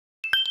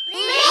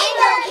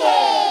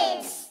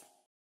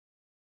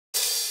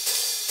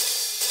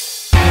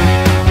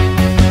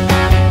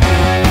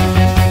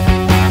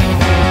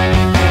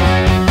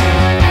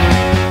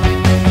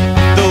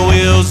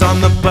on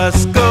the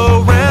bus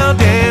go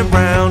round and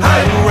round,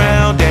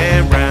 round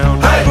and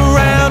round,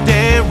 round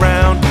and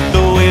round.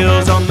 The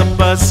wheels on the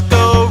bus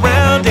go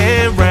round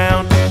and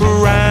round,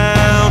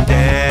 round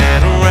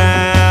and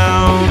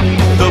round.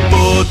 The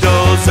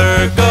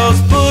bulldozer goes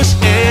push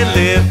and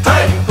lift,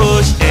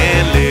 push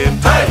and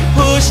lift,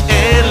 push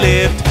and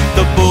lift.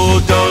 The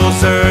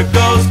bulldozer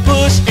goes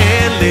push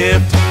and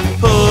lift,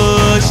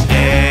 push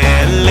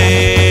and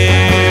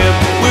lift.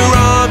 We're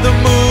on the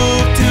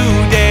move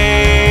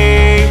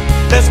today.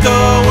 Let's go,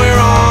 we're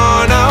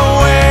on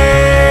our way.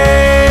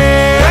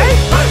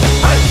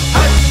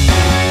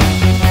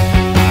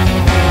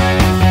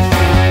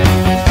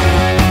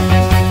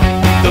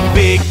 The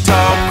big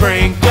tall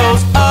crane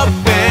goes up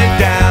and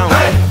down,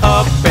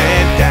 up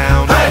and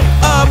down,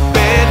 up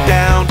and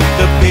down.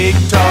 The big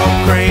tall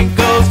crane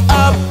goes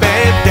up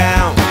and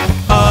down,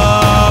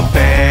 up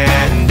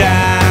and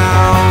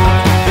down.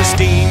 The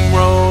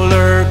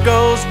steamroller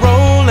goes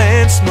roll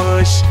and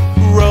smush,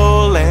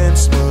 roll and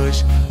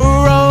smush,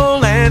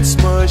 roll and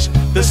smush.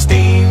 The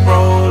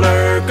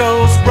steamroller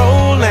goes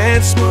roll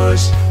and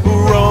smush,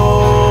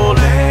 roll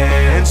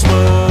and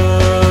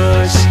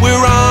smush.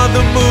 We're on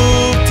the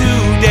move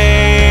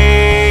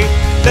today.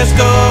 Let's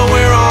go,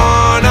 we're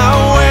on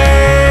our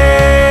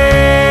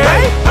way.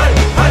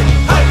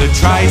 The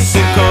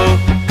tricycle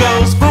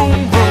goes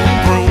vroom, vroom.